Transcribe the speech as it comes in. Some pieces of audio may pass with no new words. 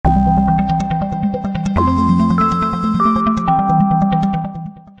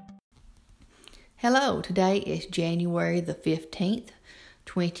Hello, today is January the 15th,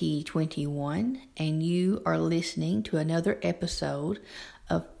 2021, and you are listening to another episode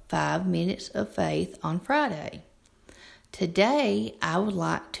of 5 Minutes of Faith on Friday. Today, I would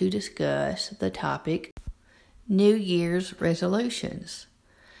like to discuss the topic New Year's resolutions.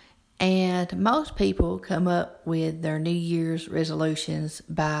 And most people come up with their New Year's resolutions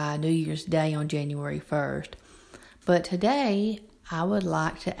by New Year's Day on January 1st. But today, I would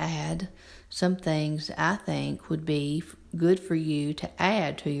like to add some things I think would be good for you to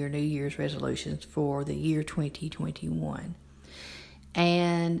add to your New Year's resolutions for the year 2021.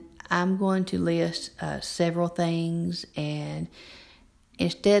 And I'm going to list several things, and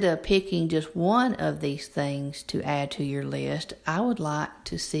instead of picking just one of these things to add to your list, I would like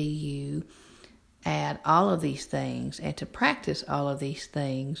to see you add all of these things and to practice all of these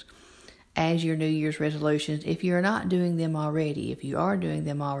things as your New Year's resolutions. If you're not doing them already, if you are doing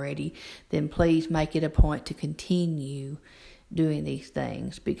them already, then please make it a point to continue doing these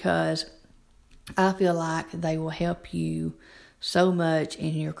things, because I feel like they will help you so much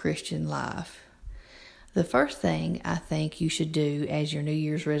in your Christian life. The first thing I think you should do as your New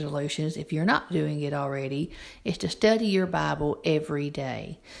Year's resolutions, if you're not doing it already, is to study your Bible every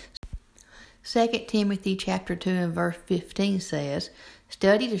day. 2 Timothy chapter 2 and verse 15 says,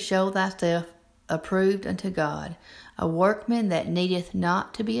 "Study to show thyself approved unto God, a workman that needeth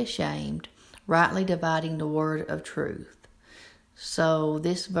not to be ashamed, rightly dividing the word of truth." So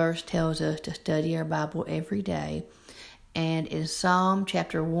this verse tells us to study our Bible every day. And in Psalm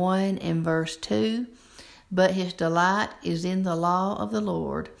chapter 1 and verse 2, "But his delight is in the law of the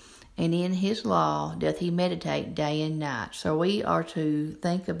Lord, and in his law doth he meditate day and night." So we are to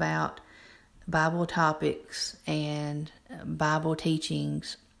think about Bible topics and Bible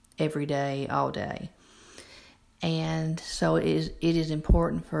teachings every day, all day. And so it is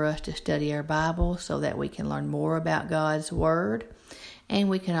important for us to study our Bible so that we can learn more about God's Word, and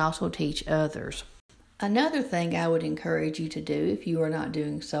we can also teach others. Another thing I would encourage you to do, if you are not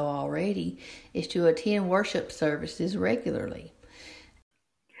doing so already, is to attend worship services regularly.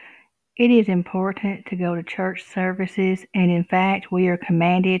 It is important to go to church services, and in fact, we are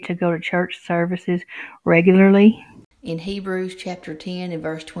commanded to go to church services regularly. In Hebrews chapter 10 and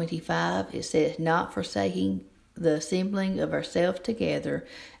verse 25, it says, "Not forsaking the assembling of ourselves together,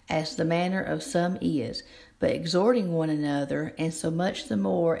 as the manner of some is, but exhorting one another, and so much the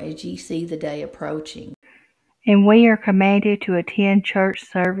more as ye see the day approaching." And we are commanded to attend church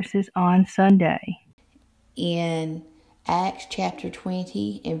services on Sunday. In Acts chapter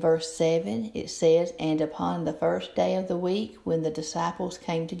 20 and verse 7, it says, "And upon the first day of the week, when the disciples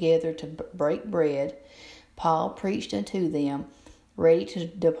came together to break bread, Paul preached unto them, ready to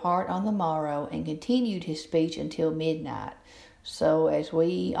depart on the morrow, and continued his speech until midnight." So as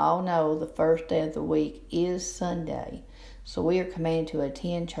we all know, the first day of the week is Sunday. So we are commanded to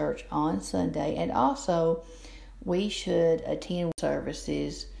attend church on Sunday, and also we should attend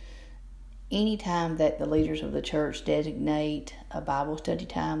services anytime that the leaders of the church designate a Bible study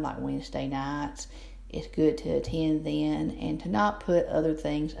time, like Wednesday nights. It's good to attend then, and to not put other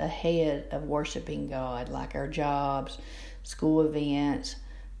things ahead of worshiping God, like our jobs, school events,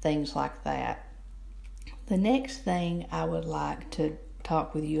 things like that. The next thing I would like to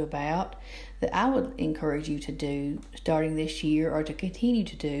talk with you about, that I would encourage you to do starting this year, or to continue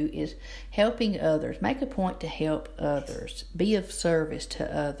to do, is helping others. Make a point to help others. Be of service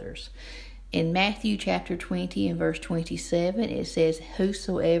to others. In Matthew chapter 20 and verse 27, it says,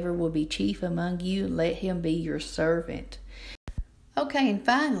 "Whosoever will be chief among you, let him be your servant." Okay, and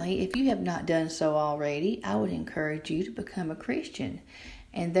finally, if you have not done so already, I would encourage you to become a Christian.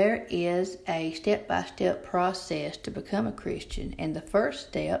 And there is a step-by-step process to become a Christian. And the first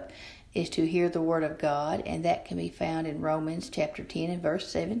step is to hear the Word of God, and that can be found in Romans chapter 10 and verse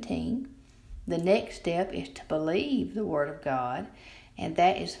 17. The next step is to believe the Word of God, and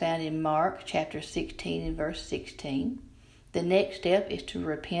that is found in Mark chapter 16 and verse 16. The next step is to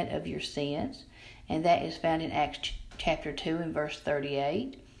repent of your sins, and that is found in Acts chapter 2 and verse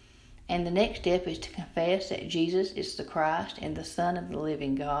 38. And the next step is to confess that Jesus is the Christ and the Son of the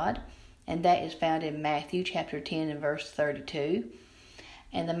living God, and that is found in Matthew chapter 10 and verse 32.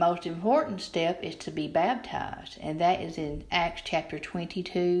 And the most important step is to be baptized, and that is in Acts chapter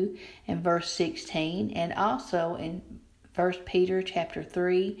 22 and verse 16, and also in 1 Peter chapter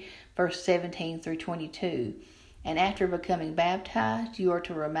 3, verse 17 through 22. And after becoming baptized, you are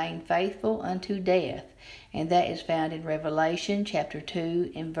to remain faithful unto death, and that is found in Revelation chapter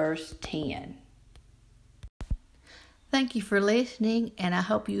 2 and verse 10. Thank you for listening, and I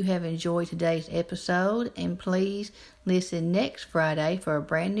hope you have enjoyed today's episode. And please listen next Friday for a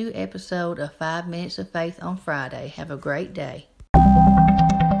brand new episode of 5 Minutes of Faith on Friday. Have a great day.